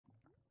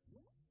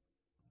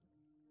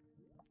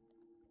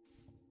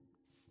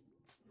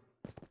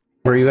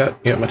Where are you at?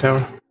 You at my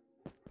tower?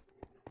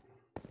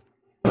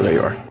 Oh, there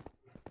you are.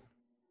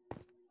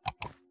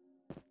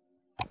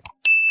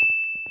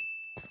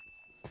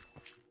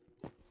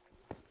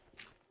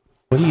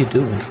 What are you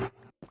doing?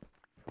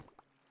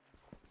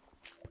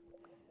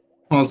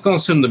 Well, I was gonna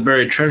assume the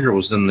buried treasure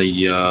was in the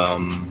You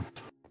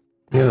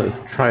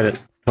tried it.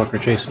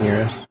 Fucker chasing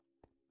your ass.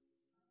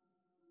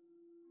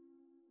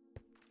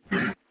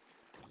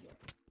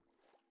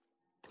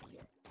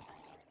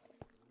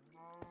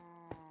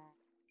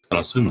 I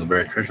assume the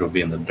buried treasure would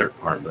be in the dirt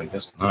part, but I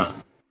guess not.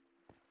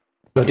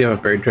 Oh, do you have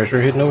a buried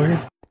treasure hidden over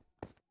here?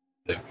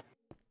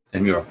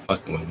 And you are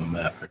fucking with my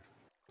map.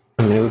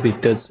 I mean, it would be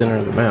dead center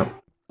of the map.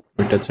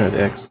 Or dead center of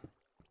the X.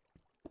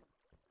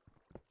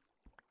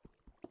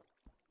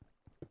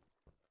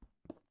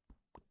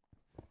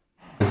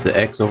 Is the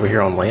X over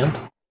here on land?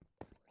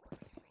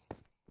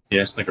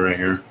 Yeah, it's like right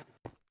here.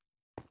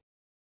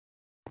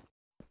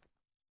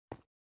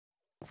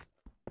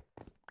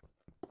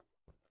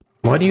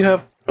 Why do you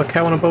have a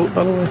cow on a boat,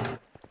 by the way? What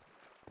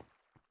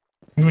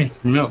do you mean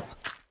for milk?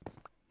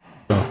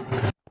 Oh,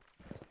 okay.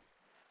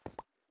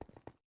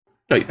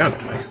 Oh, you found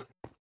it. Nice.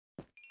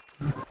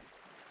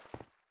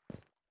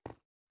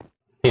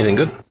 Anything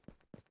good?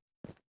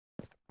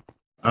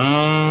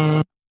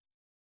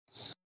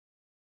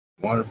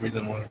 Water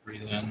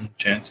breathing,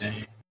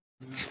 chanting.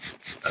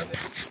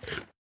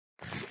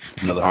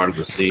 Another heart of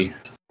the sea.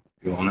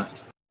 You want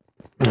it?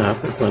 Nah,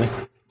 I've got plenty.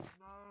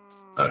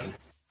 Okay.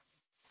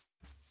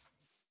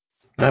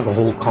 I have a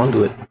whole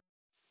conduit.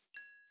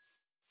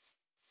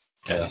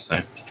 Yeah,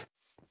 same.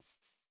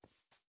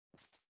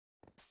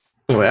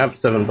 Anyway, I have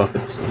 7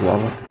 buckets of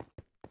lava.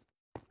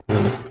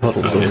 And the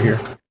puddle's over here.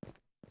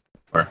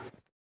 Where?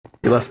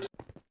 You left.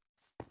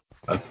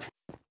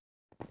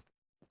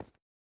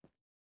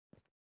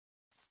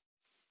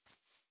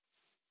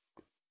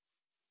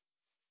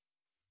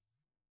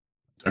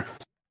 There.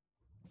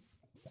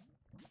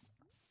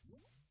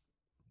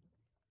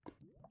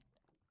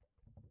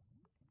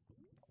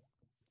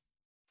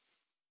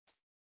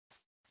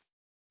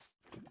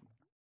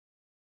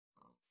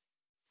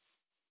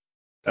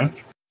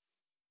 Okay.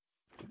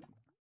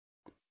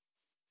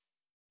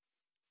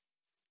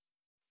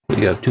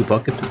 You got 2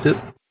 buckets, that's it?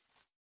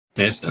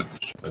 Yes, yeah.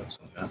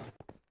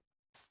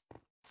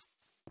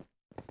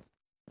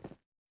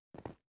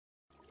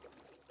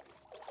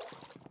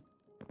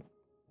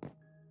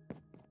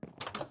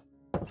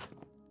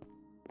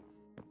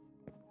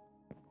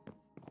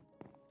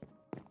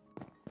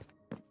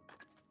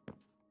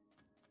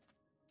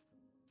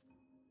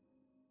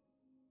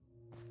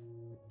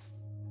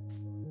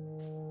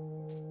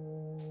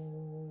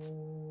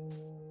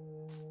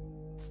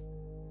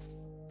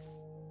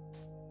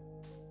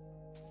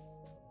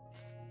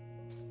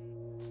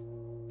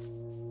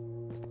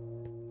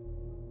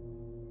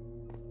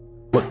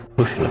 What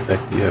potion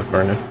effect do you have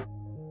burning?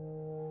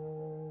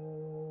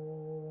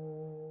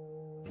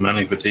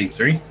 Mining fatigue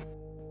 3?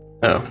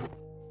 Oh.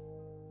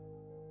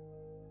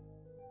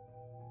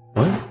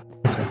 What?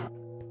 Okay.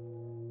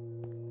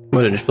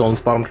 What, did it just fill in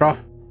this bottom trough?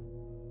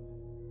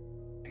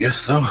 I guess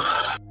so.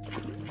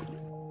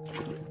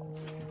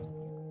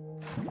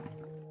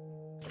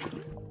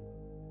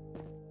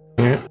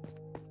 Yeah.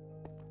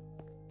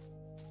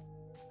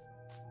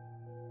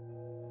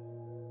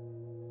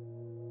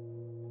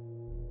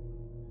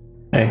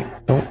 Hey,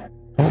 don't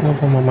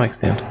move on my mic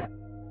stand.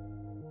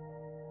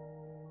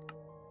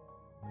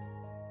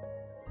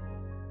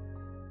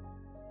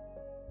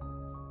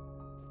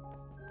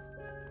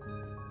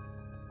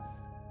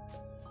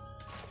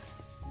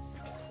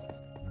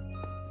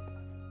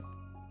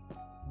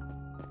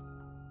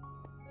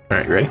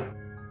 Alright, ready?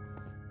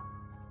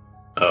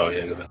 Oh,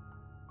 yeah, go ahead.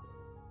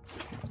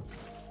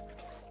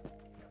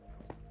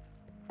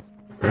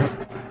 Alright.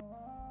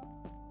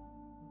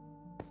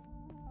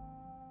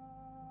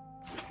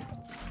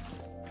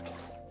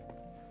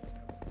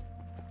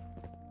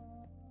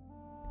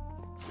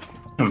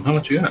 How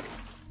much you got?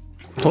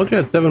 I told you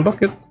I had 7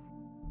 buckets.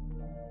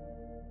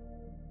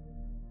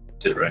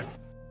 That's it, right?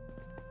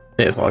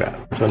 Yeah, that's all I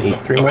got. So I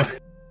need 3 more.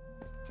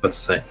 Let's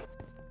say.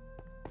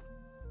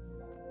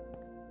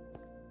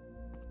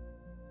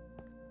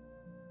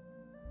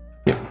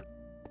 Yep.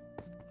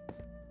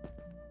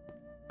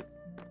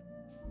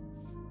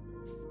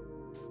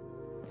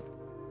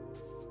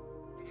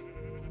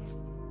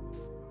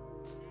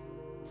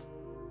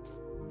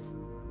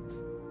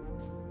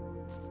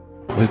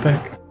 Always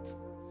back.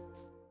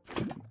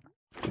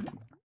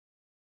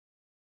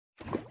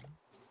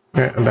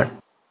 Alright, I'm back.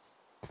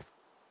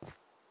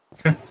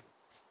 Okay.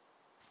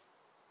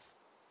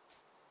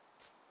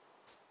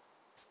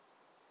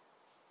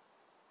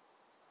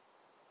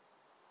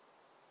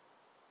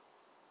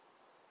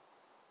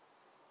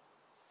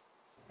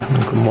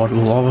 You can water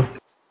the lava.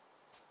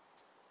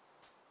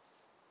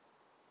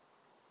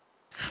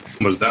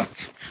 What is that?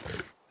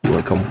 You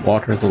want to come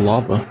water the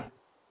lava?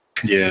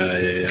 Yeah.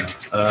 You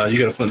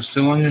got a flint and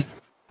steel on you?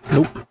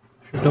 Nope.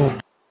 Sure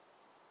don't.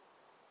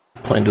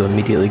 Plan to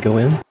immediately go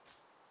in.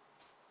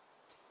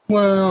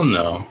 Well,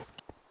 no.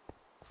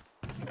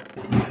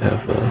 You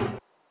have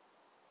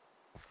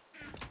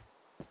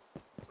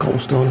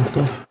cobblestone and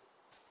stuff?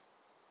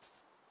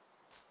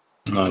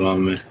 Not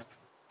on me.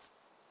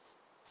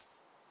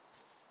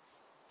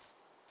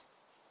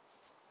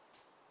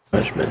 I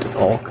just meant it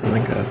all. I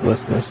think I have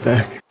less than a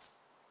stack.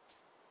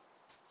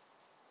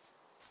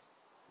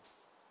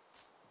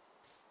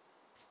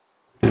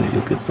 Maybe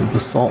you'll get some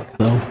basalt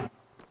though.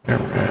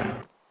 Alright.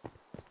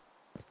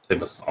 Say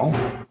basalt?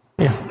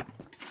 Yeah.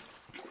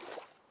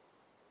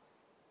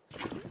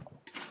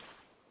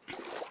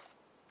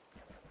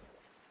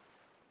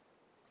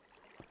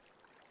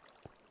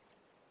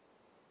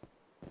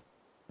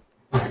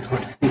 Oh, it's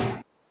hard to see.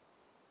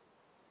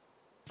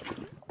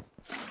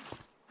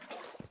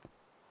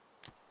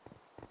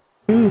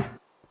 Ooh.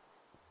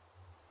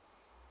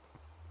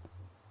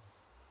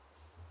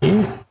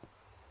 Yeah.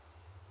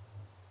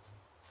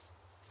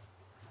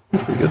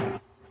 That's pretty good.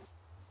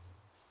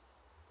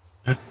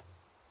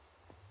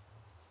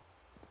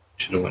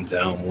 Should have went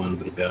down one,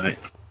 but it'll be alright.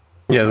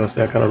 Yeah, I was gonna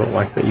say, I kind of don't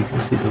like that you can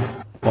see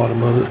the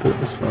bottom of it, but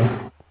it's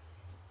fine.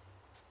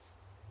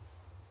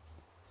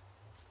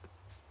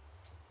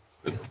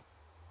 Good.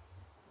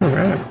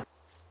 Alright.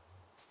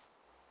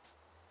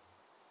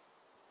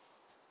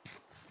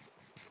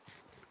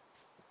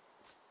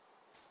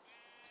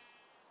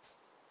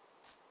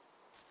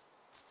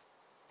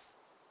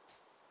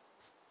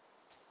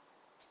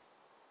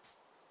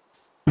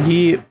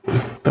 Yep,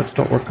 let's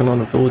start working on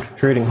the village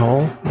trading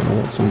hall. I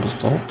want some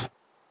basalt.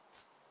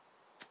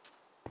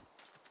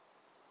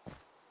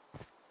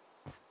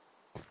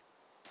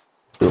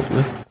 Filled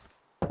with.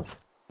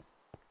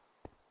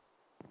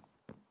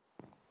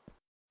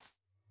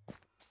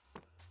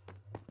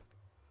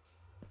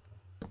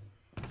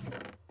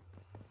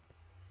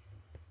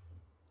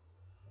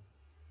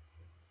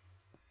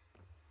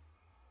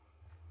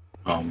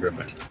 Oh, I'm right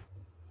back.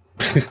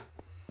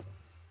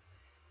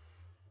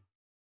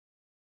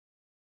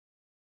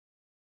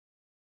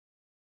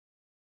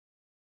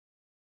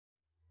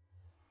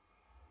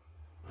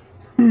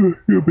 You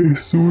made a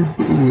sword,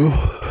 but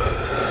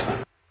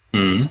oh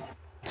well.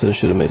 Said I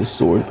should have made a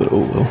sword, but oh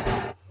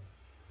well.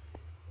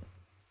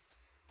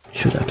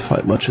 Should have to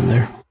fight much in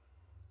there.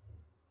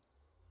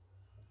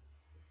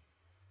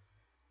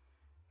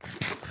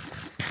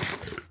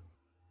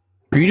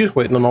 Are you just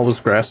waiting on all this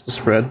grass to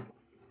spread?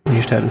 You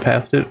just hadn't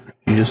pathed it?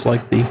 You just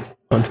like the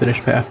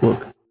unfinished path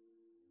look?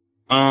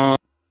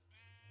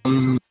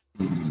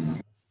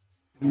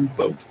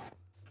 Both.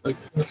 I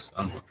guess.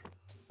 I don't know.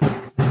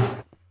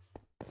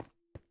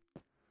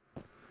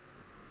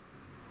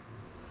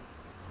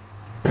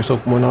 Let's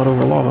hope we're not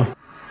over lava.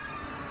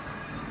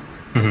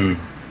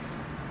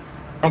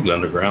 Probably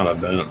underground, I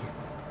bet.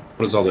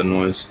 What is all that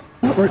noise?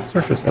 Oh, right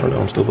surface. I don't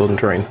know. I'm still building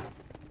terrain.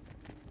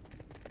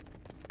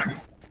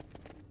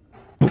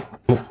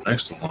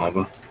 Next to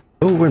lava.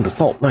 Oh, we're in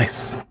basalt.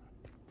 Nice.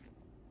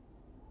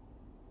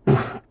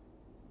 Oof.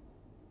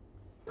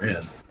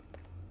 Red.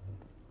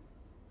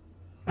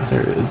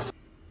 There it is.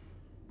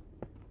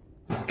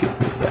 Give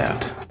me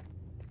that.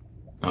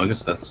 Oh, I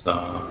guess that's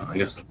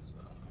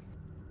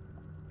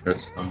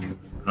redstone.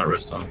 Not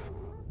redstone.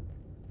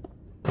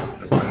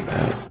 Look at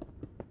that.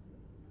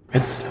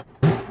 Redstone.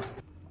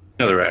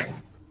 Another rack.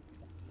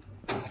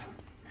 Look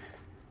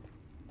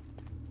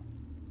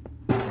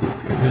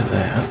at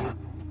that.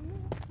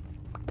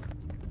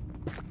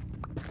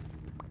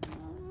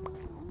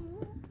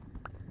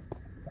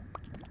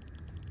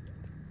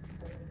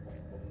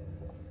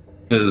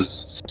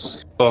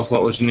 Is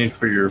basalt what you need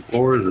for your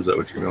floors, or is that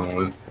what you're going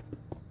with?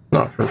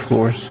 Not for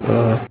floors.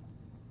 I'm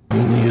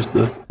gonna use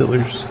the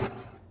pillars.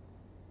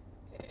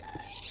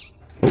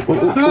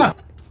 Ah!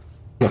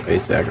 My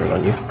face aggroed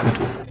on you. Good.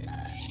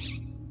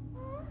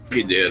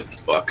 He did.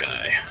 Fuck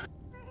I.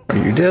 Are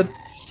you dead?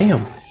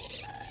 Damn.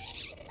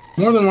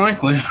 More than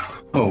likely.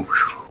 Oh.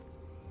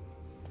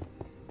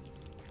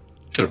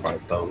 Should have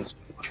brought those.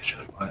 I should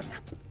have bought it.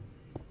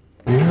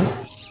 Yeah.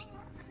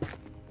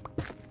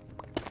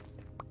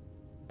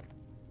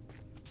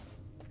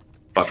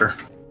 Fucker.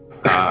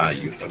 Ah,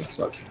 you fucking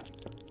suck.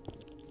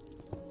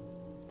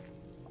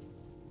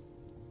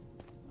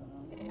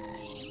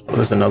 Oh,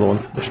 there's another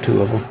one. There's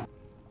two of them.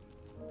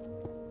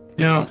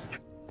 Yeah.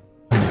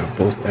 And they're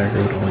both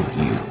aggroed on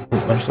you.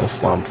 Oh, I just saw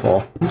slime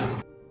fall.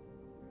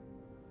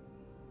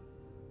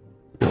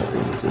 Don't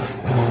need this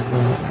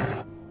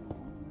lava.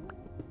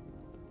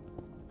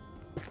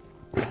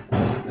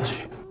 All of this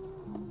shit.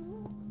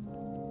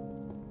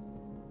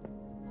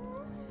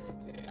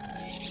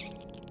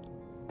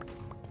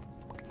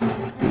 We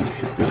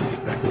should really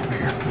get back over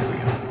here. There we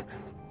go.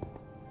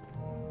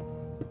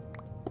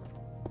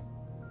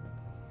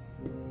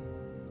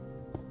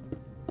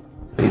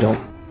 You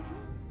don't.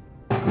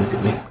 Look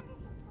at me.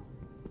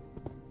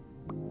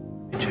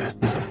 Hey, Chaz,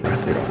 he's like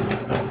right there on me.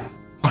 Oh.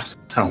 Why does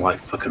it sound like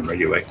fucking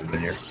radioactive in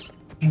here?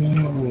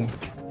 No.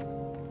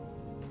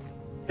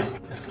 Yeah, we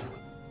missed.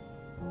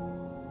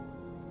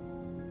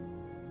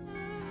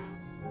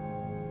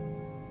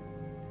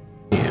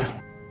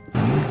 Yeah.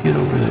 You get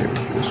over there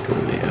with your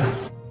screwy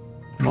ass.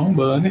 Come on,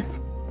 buddy.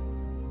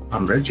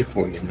 I'm ready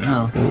for you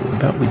now. Oh,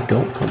 about we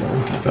don't come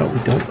on. About we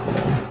don't come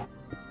on.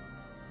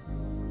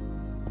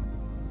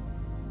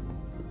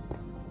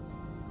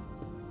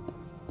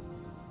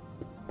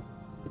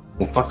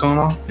 fuck going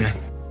on? Yeah.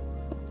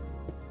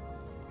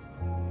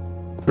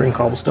 Green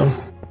cobblestone.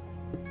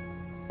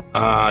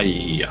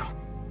 Yeah.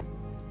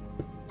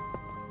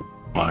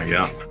 Oh,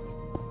 yeah.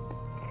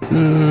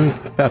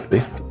 Got to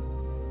be.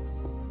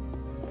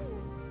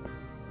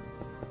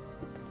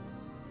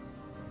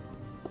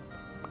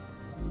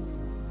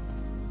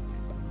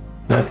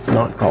 That's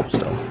not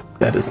cobblestone.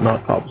 That is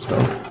not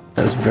cobblestone.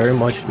 That is very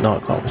much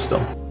not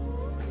cobblestone.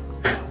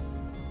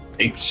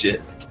 Take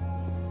shit.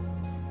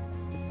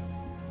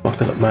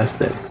 Fucking up my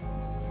stats.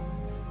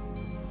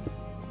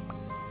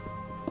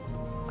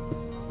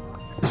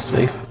 Just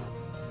safe.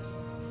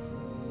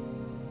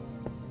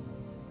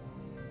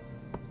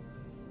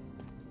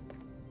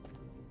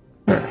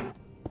 Alright.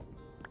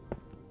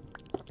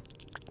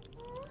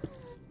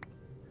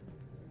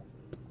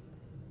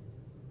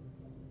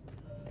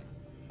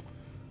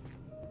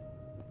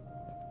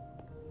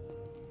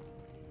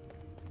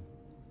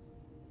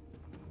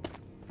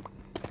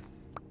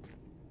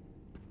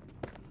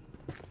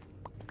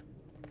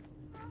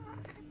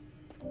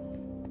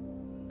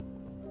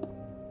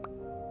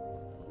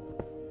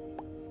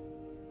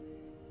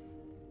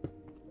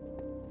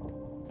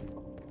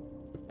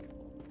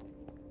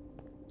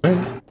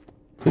 Alright.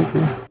 Cool,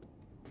 cool.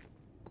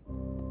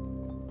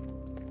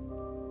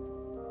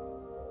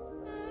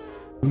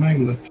 I might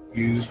look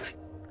you.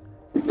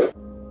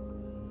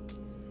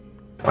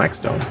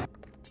 Blackstone.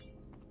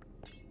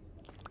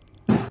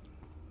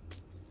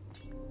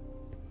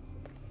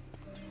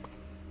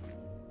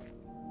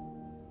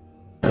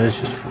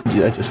 That's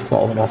just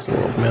falling off the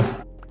world,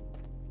 man.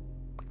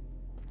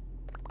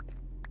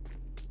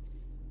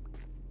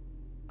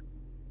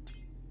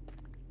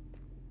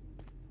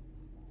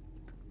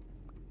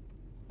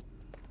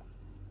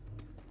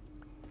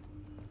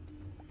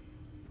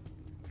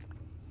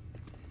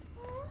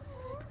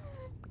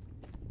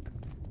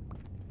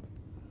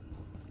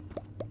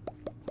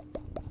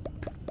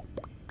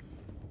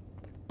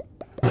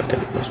 That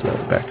didn't go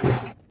slowly back to me.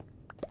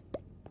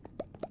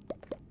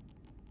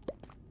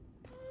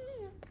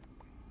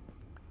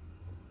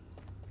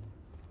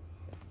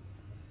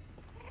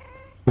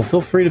 Well,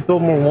 feel free to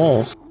build more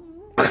walls.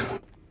 Well,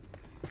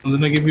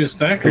 didn't I give you a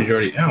stack, or you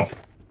already out?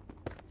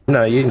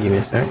 No, you didn't give me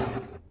a stack.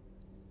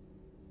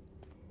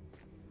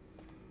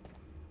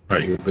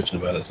 Right, you were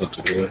bitching about it, so I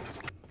took it away.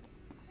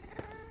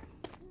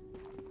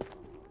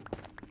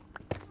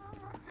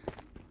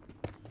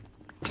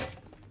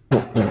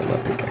 Oh, never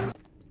let pickaxe.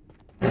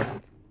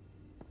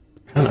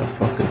 Kind of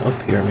fucking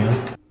up here,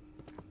 man.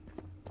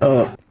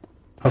 I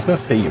was gonna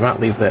say you might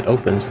leave that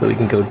open so that we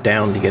can go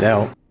down to get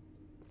out.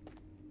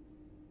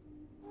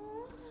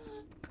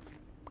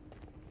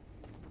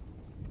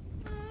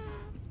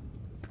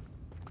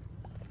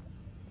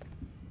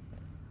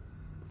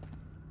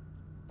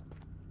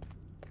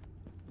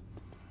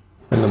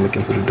 And then we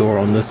can put a door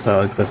on this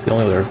side, because that's the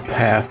only other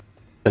path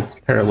that's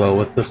parallel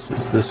with this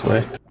is this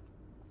way.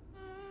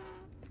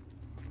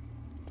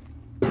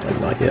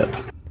 And not yet.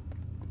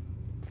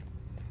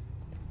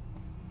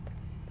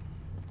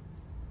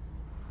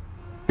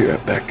 Be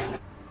right back.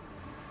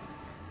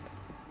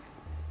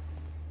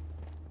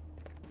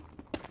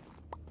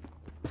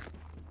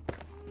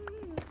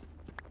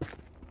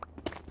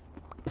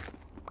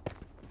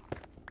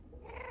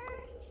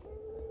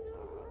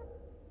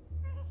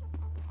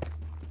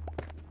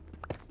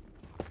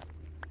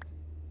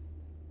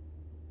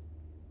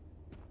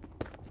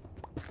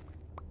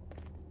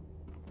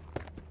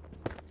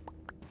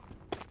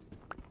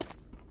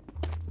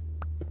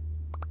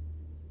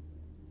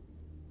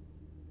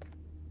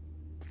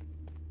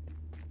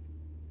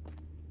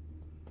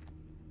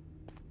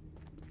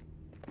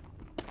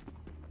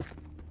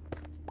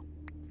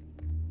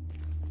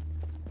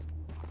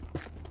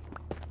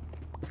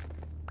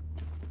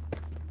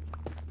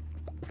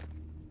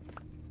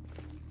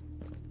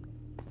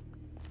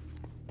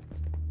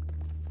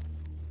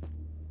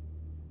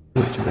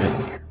 Wait a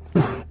minute.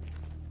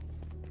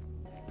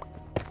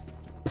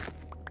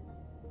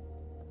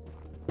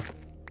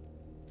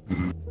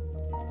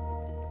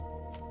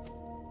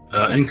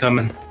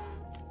 Incoming.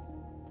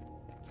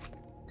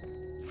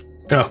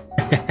 Oh.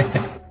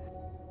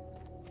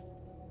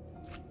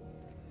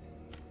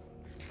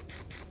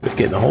 Get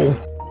in the hole.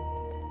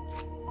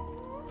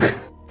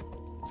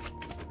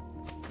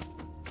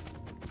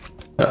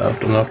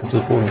 I'm not into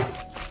the portal.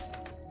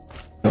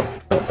 No,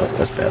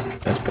 that's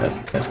bad. That's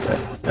bad. That's bad.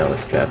 No,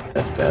 that's bad.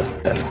 That's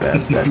bad. That's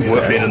bad. That's bad.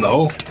 What, being in the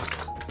hole?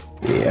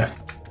 Yeah.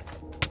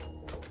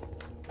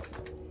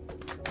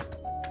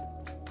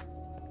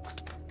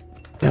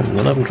 Yeah,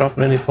 none of them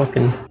dropping any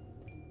fucking. I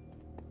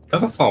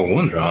thought I saw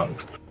one drop.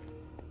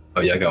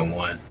 Oh yeah, I got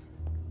one.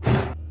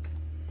 I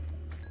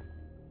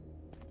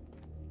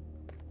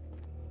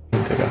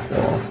think I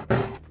fell off.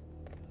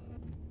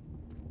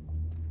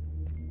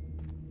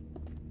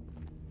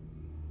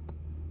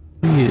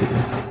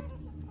 Yeah.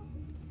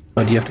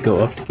 Oh, do you have to go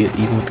up to get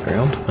even with the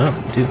ground?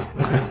 Oh, you do.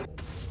 Okay.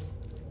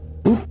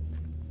 Ooh.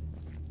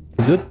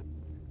 You good?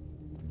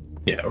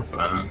 Yeah, we're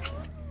fine.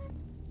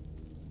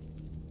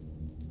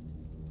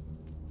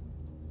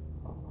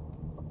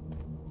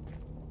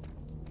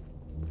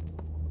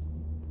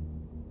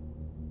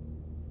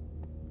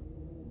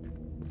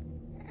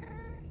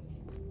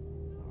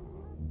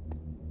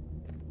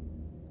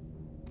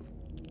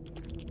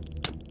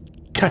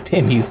 God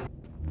damn you.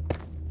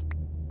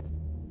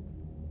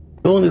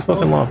 Fill in these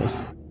fucking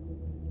lavas.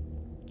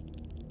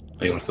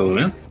 Oh, you want to fill them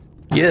in?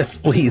 Yes,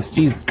 please.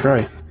 Jesus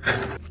Christ.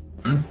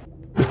 Hmm?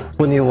 There's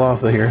plenty of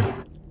lava here.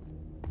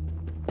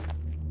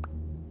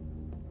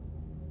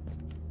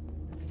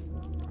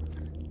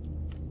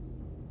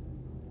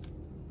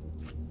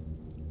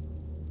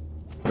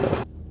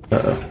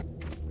 Uh-oh.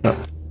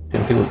 Oh,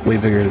 damn, he looked way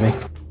bigger than me.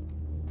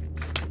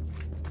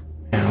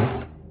 Ow.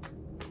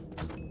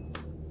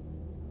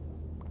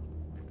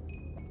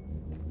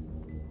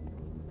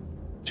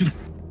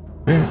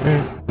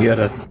 You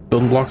got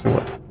building blocks or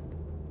what?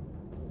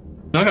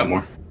 No, I got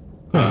more.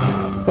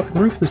 Fucking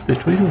roof this bitch,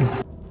 what are you doing?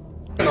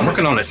 I'm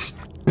working on it.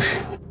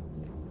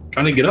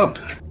 Trying to get up.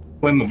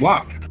 Play my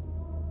block.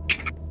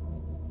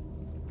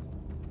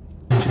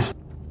 Just...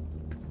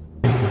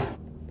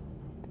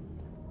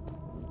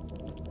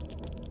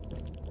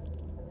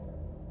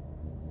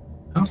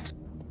 Oh,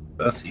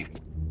 that's easy.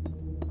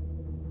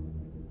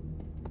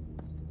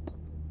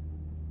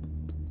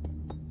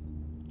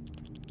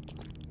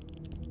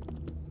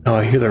 Oh,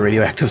 I hear the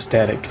radioactive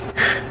static.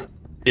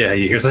 Yeah,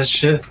 you hear that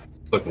shit?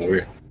 It's fucking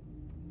weird.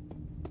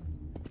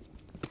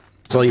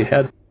 That's all you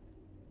had?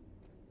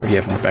 Or do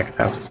you have more back at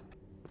the house?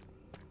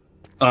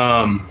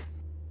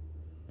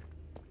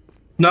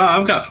 No,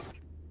 I've got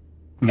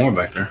more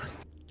back there.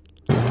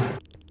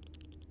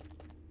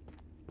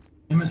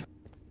 Damn it.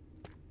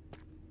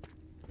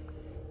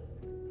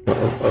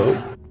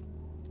 Oh.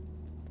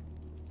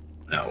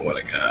 Now what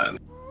I got?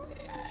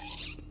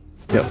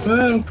 Yep.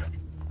 Well,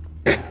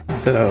 I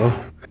said,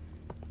 oh.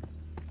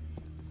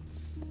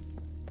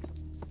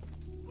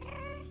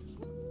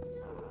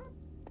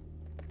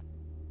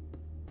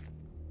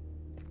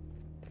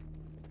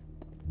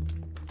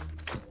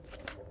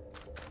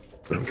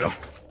 there we go.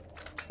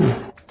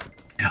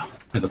 Yeah, I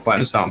had to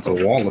flatten this out and put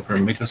a wall up here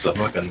and make this a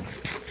fucking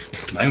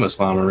magma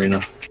slime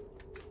arena.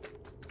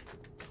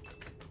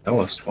 That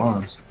was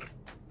spawns.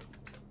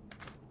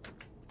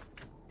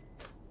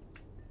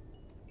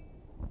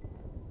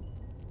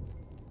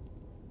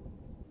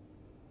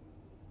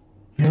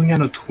 You ain't got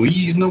no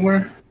tweez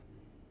nowhere?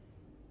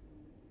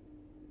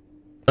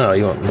 Oh,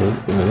 you want me? We're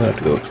gonna have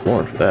to go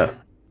exploring for that.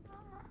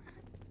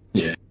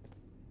 Yeah.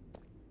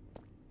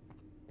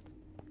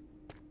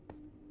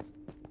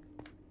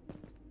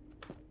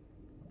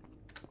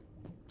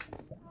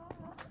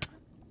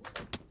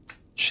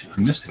 Shit,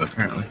 I missed him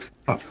apparently.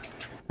 Fuck.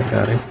 I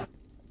got him.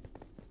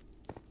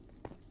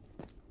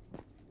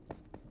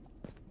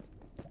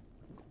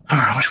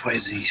 Alright, which way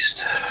is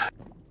east?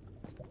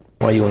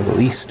 Why you want to go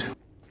east?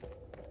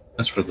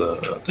 That's for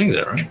the thing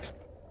there, right?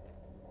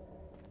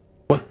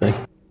 What thing?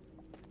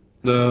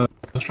 The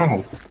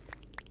stronghold.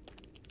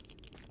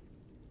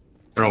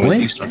 They're always What?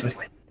 east, aren't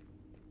they?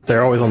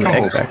 They're always on the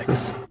Stronghold.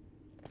 x-axis.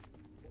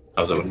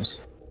 Oh, that one is.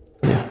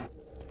 Yeah.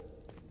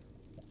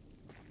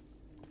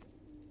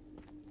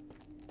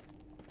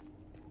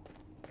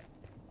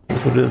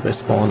 So what if they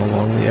spawn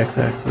along the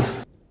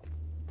x-axis?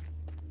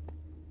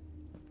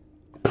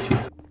 If you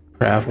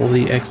travel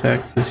the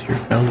x-axis, you're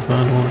bound to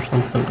find one or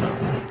something. I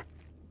don't know.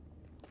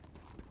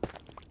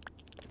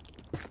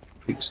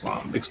 Big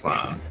slime, big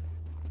slime.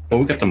 Oh,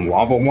 we got them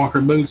lava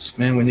walker boots.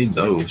 Man, we need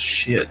those.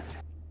 Shit.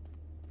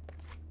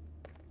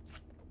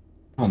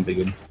 Come on, big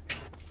one.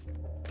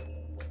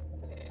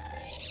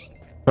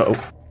 Uh-oh.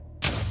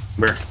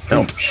 Where?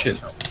 No. Oh, shit.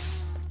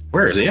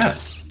 Where is he at?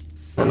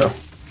 Oh no.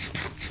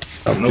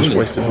 Oh, No, just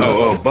wasted one.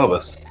 oh, above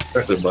us.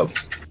 Directly above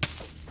us.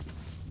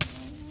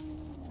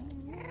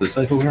 Is it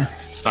safe over here?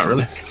 Not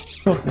really.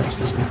 Oh, no, it's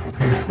just over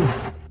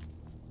here.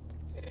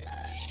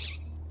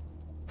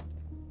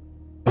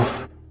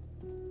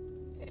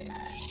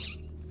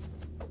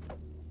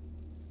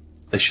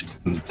 They should.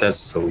 That's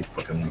so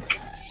fucking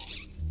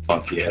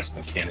funky ass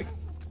mechanic.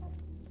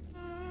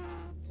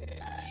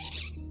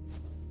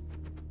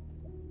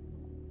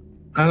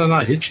 How did I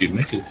not hit you?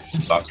 Make it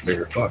box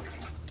bigger. Fuck.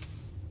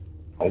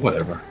 Oh,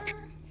 whatever.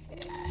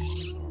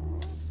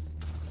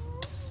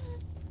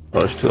 Oh,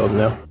 there's two of them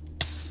now.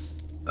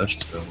 That's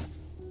still.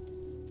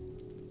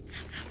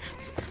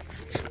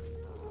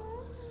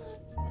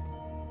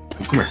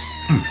 Come here.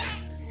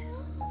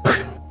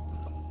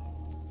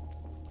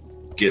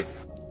 Get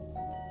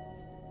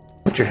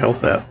What's your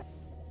health at?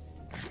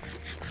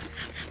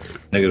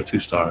 negative 2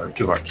 star,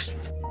 2 hearts.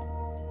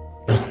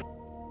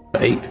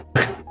 8.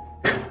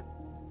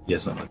 Yeah,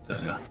 something like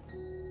that. Yeah.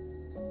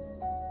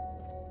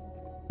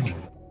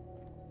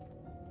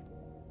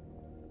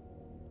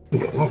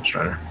 Ooh, a log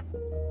strider.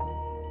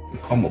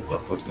 Pummel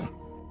buff. What's that?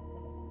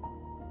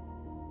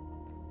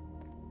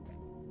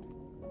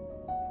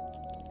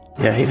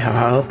 Yeah, I hate how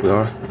high up we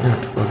are.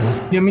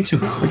 Yeah, me too.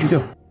 Where'd you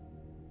go?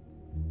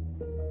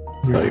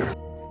 Oh, you're...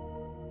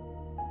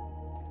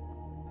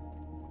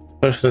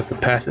 Especially since the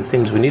path it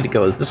seems we need to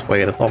go is this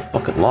way and it's all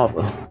fucking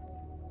lava.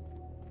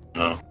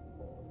 Oh.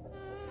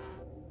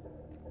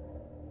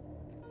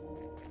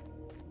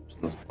 So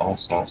there's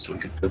basalt so we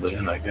can fill it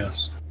in, I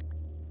guess.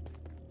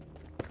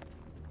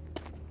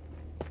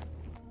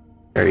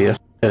 There he is.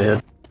 Head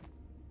ahead.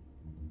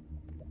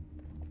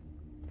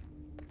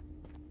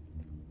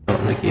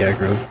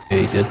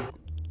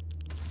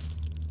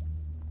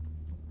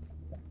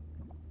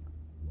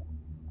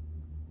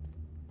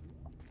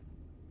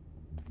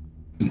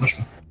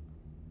 mushroom.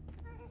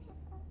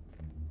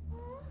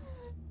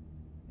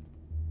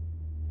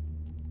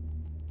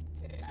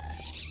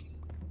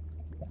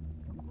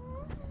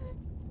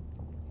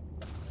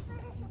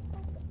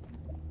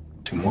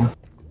 Two more.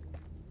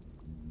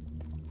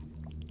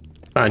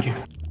 Find you.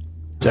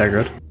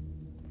 Staggered.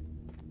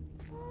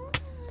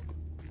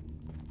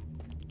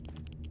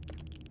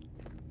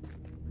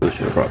 We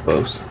should have brought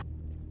bows.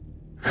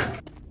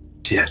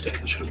 Yeah,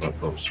 definitely should have brought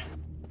bows.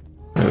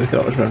 Yeah, we could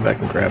always run back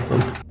and grab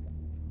them.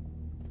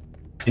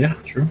 Yeah,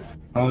 true.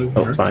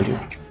 Oh, find you.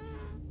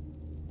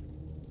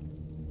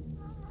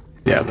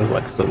 Yeah, there's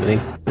like so many.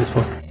 This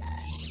one.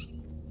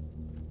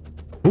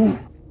 Ooh.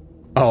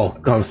 Oh,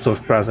 I'm so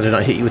surprised I did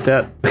not hit you with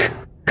that.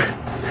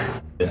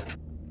 Yeah.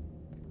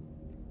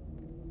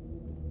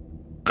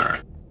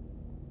 Alright.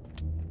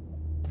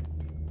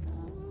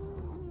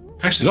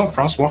 Actually, don't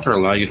Frostwalker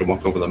allow you to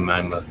walk over the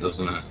magma,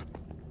 doesn't it?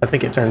 I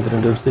think it turns it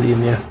into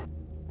obsidian, yeah.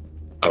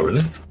 Oh,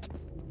 really?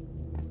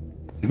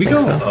 Did we Think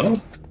go so. up?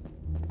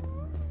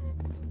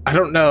 I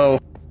don't know.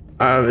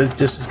 It's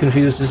just as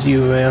confused as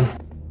you, man.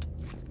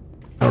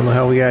 I don't know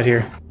how we got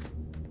here.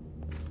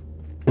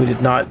 We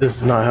did not. This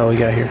is not how we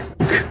got here.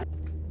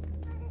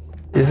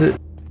 Is it?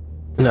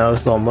 No,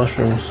 it's all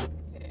mushrooms.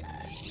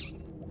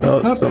 Oh,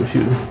 I'm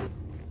shooting.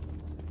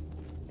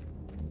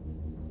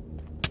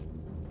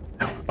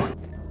 I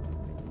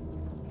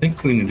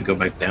think we need to go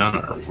back down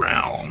and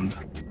around.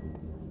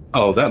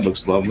 Oh, that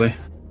looks lovely.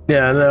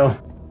 Yeah, I know.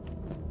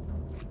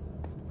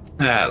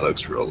 That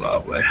looks real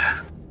lovely.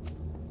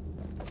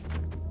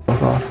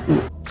 Fuck off.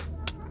 Ooh.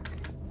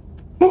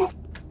 Oh,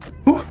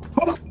 oh,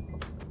 oh.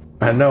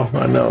 I know.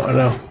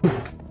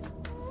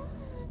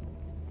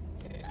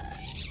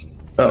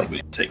 Oh, Let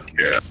me take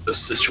care of the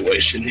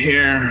situation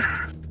here.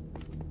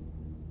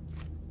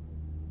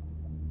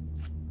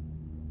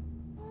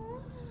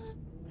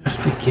 how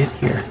did we get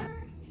here?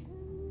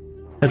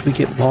 How did we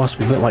get lost?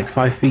 We went like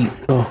 5 feet.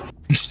 Oh.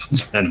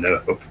 I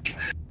know.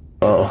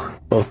 Oh,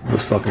 both of the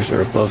fuckers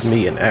are above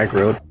me and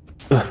aggroed.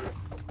 Ugh.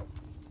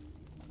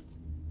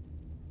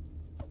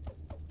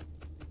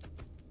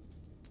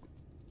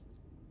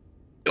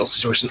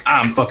 Situation.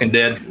 I'm fucking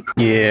dead.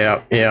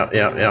 Yeah.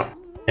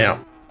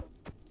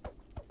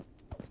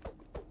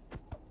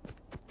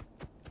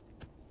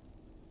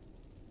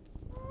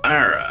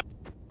 Alright.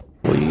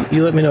 Well,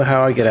 you let me know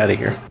how I get out of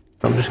here.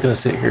 I'm just gonna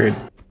sit here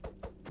and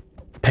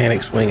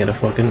panic swing at a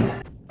fucking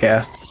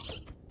gas.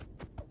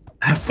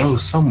 I have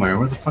bows somewhere.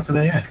 Where the fuck are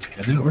they at?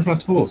 Where's my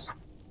tools?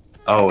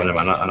 Oh, never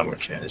mind. I know where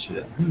Shannon is.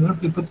 Where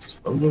did we put this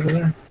bow over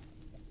there?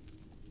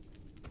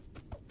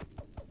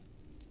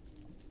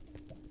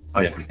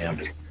 Oh, yeah, because damn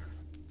it.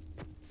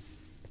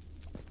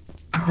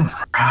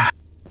 Alright.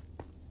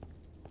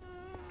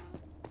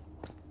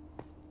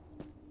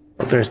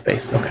 Oh, there's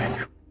base. Okay.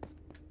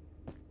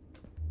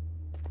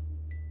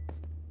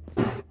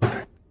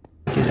 Okay.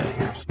 Get out of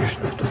here so your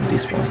stuff doesn't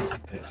despawn.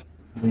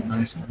 Really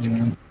nice,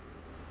 man.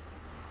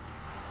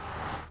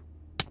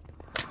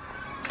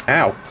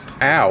 Ow!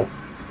 Ow!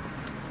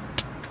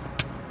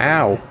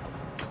 Ow!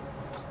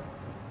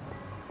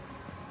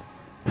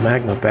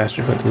 Magma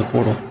bastard went to the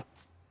portal.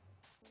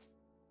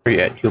 Where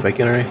you at? You go back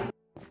in already?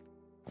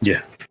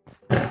 Yeah.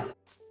 Yeah.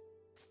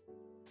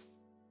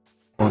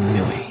 1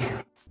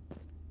 milli.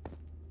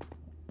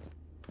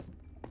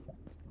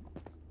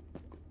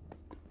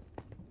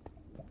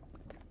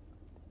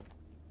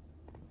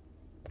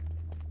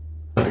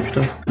 Oh, your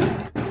stuff?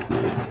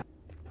 Good.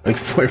 Like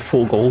for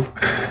full gold?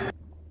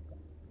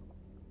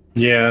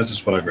 Yeah, that's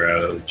just what I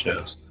grabbed out of the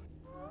chest.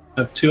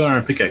 I have 2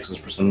 iron pickaxes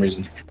for some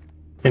reason.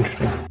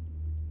 Interesting.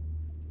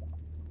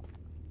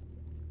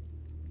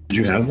 Did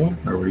you have one,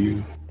 or were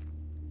you?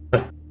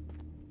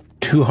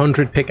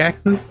 200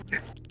 pickaxes?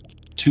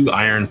 2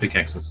 iron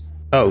pickaxes.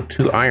 Oh,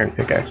 2 iron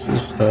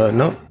pickaxes.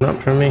 Nope,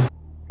 not for me.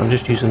 I'm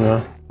just using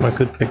my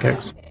good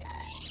pickaxe.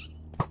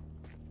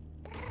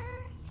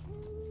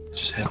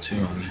 Just had 2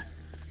 on me.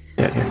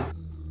 Yeah.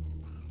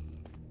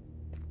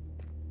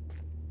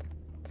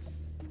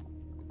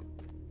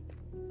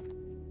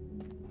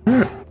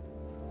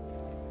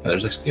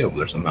 There's XP over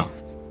there somehow.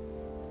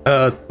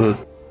 It's the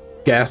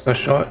gas I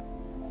shot.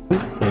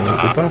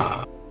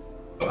 Goodbye.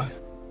 Bye.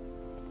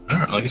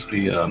 Alright, I guess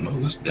we mow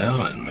this down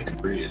and make a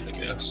bridge, I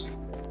guess.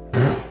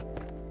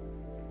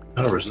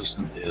 How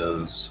resistant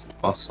is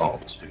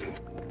basalt to?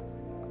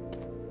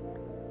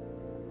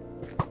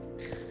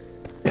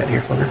 Get out of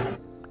here, fucker.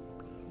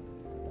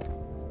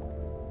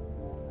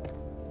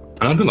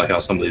 I do like how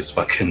some of these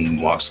fucking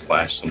blocks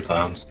flash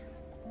sometimes.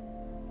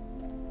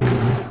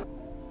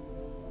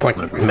 It's like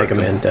Mega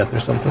Man Death or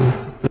something.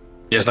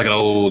 Yeah, it's like an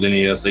old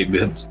NES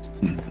 8-bit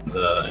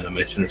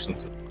animation or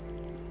something.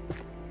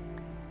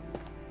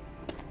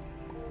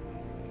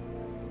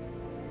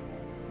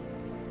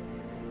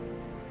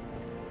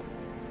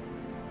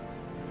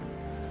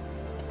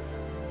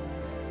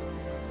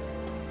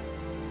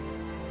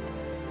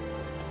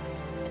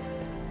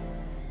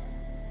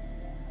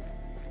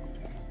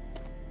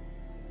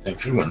 Yeah,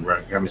 if you went and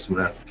grab me some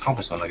of that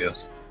compass on, I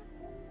guess.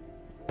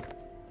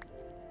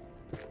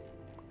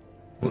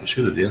 Well, it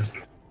should have did.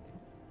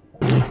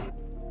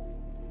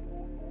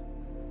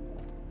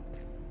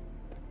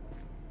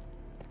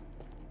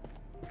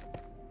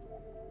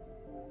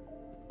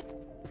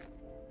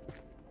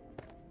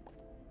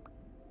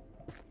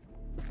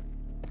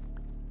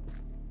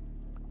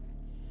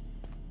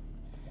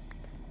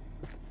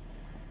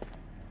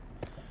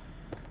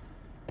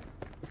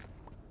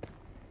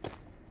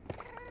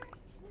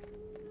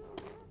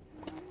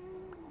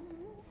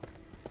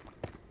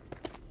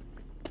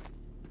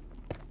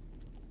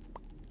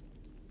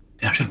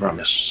 should have brought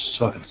me a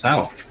fucking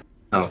saddle.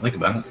 Now that I think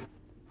about it.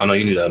 Oh no,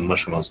 you need a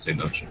mushroom on stick,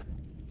 don't you?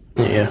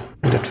 Yeah,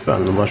 we'd have to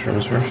find the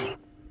mushrooms first.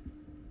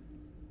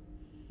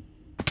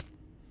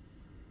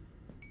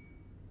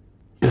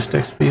 Just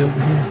XP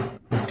over here.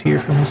 A tier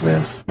from his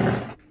ass.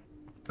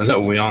 Is that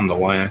way on the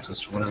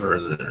y-axis or whatever? Or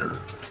the,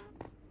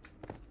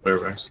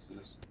 whatever axis it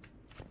is?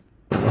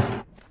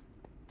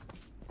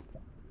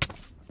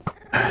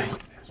 Ah, you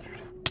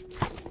bastard.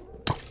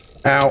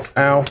 Ow,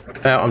 ow,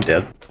 ow, I'm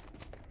dead.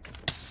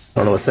 I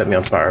don't know what set me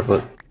on fire,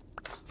 but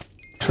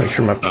just make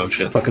sure my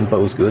fucking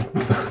bow's good.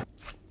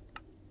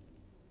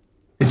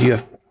 Did you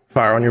have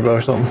fire on your bow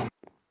or something?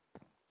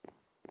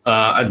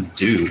 I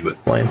do, but...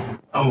 Flame.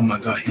 Oh my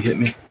god, he hit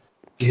me.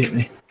 He hit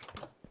me.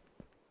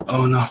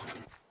 Oh no.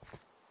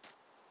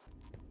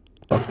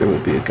 Fuck, there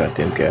would be a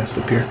goddamn ghast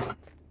up here.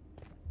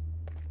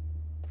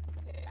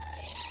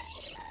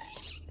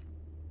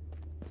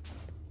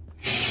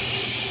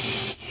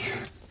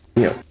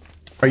 Yeah.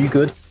 Are you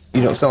good?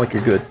 You don't sound like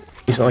you're good.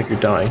 You sound like you're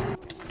dying.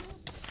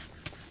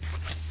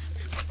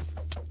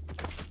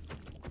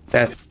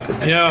 That's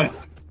good. Yeah.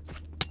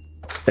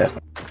 That's...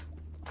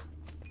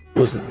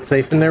 Was it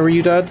safe in there where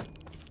you died?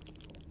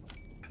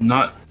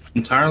 Not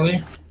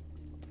entirely.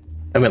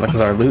 I mean, like,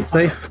 was our loot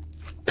safe?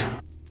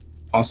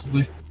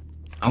 Possibly.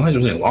 I don't think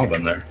there's any lava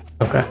in there.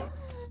 Okay.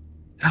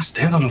 Did I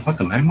stand on a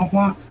fucking magma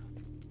block?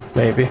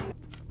 Maybe.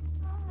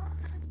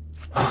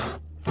 Oh,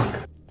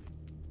 fuck.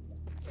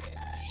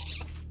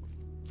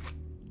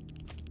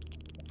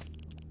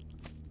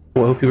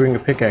 Well, I hope you bring a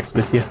pickaxe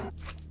with you.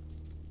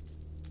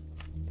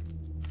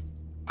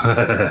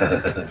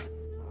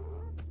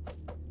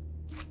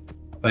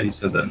 Glad you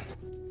said that.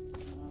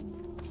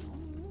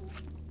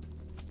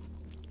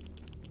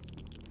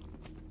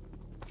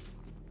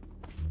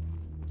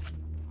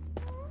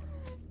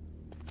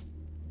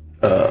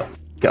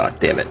 God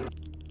damn it.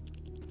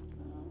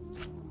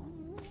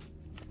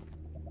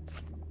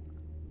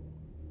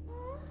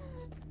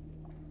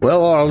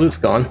 Well, all our loot's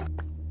gone.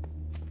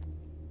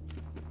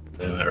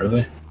 Damn it,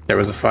 really? There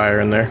was a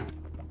fire in there.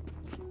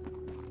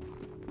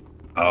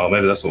 Oh,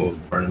 maybe that's what was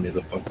burning me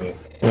the fuck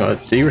up.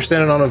 So you were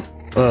standing on a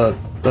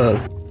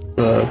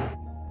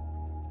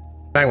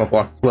magma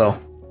block as well.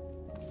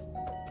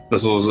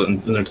 That's what was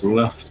in there to the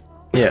left?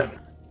 Yeah.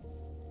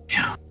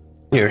 Yeah.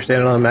 You were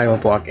standing on a magma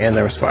block and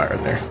there was fire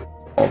in there.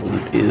 All the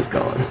loot is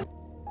gone.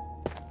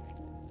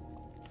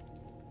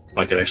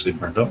 Like it actually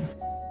burned up?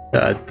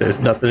 There's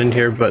nothing in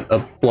here but a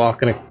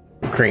block and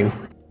a cream.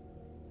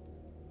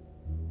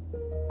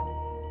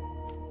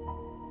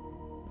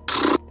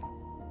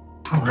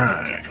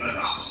 Alright.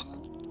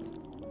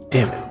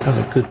 Damn it, that was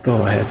a good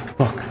bow I had.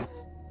 Fuck.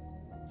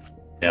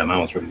 Yeah,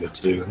 mine was pretty good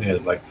too. It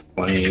had like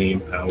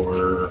flame,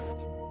 power,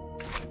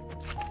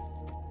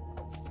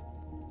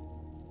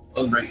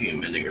 unbreaking and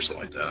mending or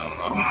something like that. I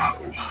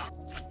don't know.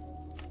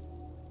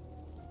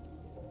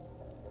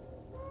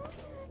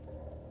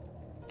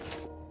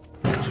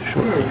 That was a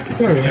short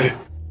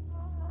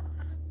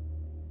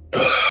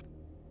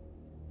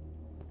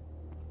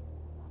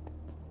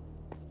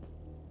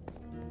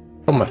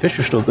Oh, my fish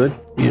are still good.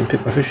 You didn't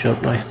pick my fish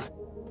up. Nice.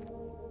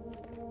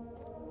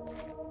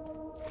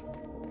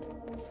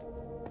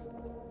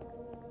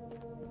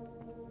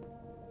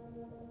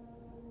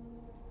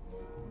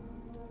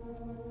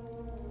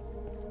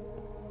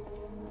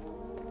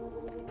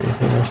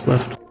 Anything else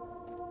left?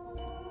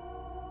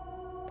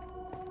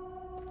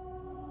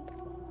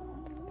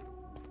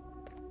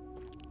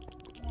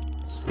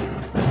 Let's see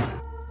what's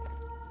there.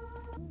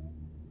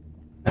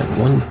 And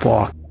one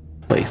block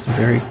place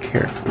very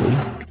carefully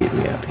to get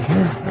me out of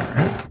here.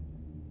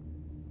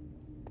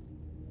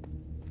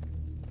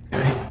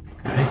 Alright.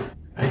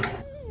 Okay.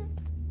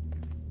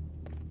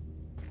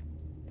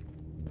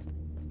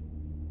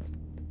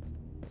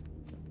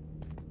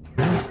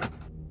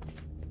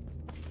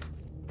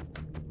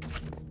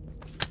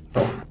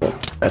 Oh,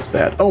 that's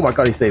bad. Oh my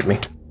god, he saved me.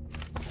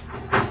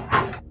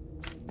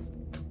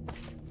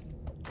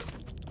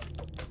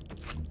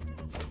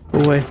 Go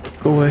away,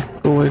 go away,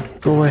 go away,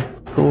 go away,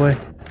 go away,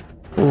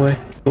 go away,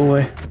 go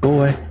away, go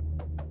away.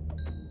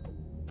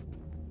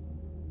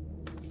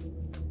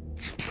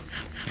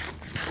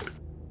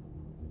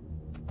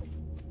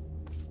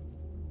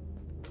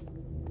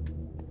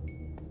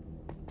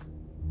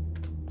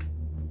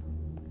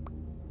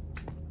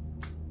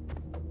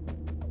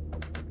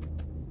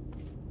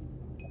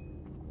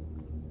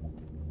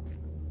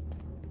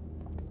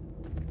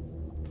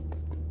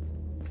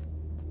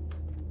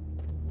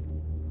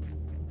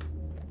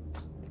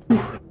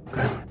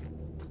 Okay.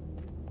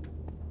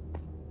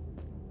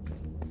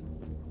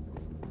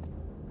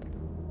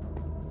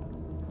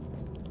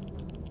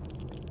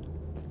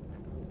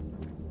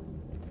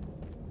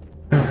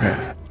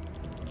 Alright.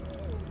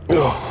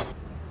 Oh.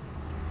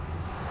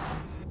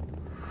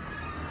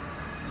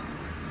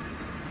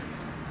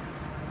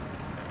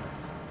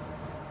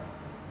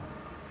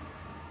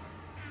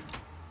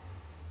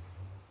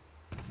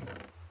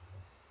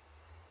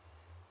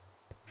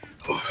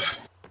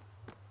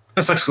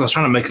 That sucks because I was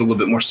trying to make it a little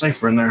bit more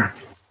safer in there.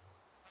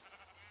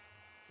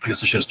 I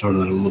guess I should have started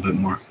it a little bit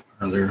more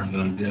earlier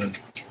than I did.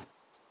 So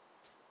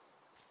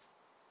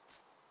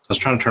I was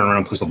trying to turn around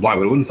and place a block,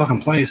 but it wouldn't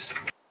fucking place.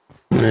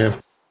 Yeah.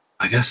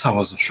 I guess I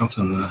was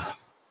obstructing the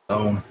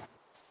zone.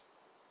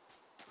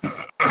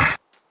 I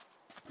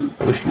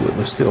wish you wouldn't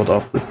have sealed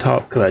off the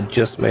top, because I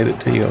just made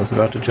it to you. I was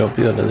about to jump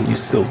in, and then you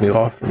sealed me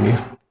off from you.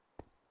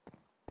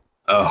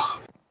 Ugh.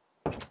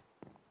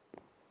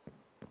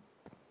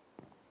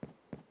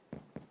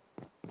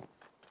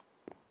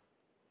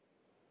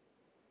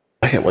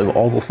 I can't believe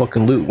all the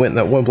fucking loot went in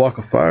that one block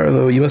of fire,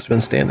 though. You must have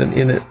been standing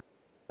in it.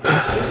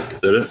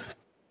 Did it?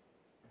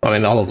 I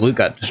mean, all the loot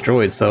got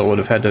destroyed, so it would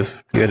have had to...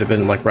 You had to have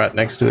been, like, right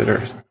next to it,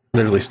 or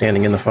literally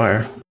standing in the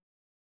fire.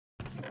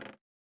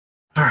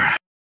 Alright.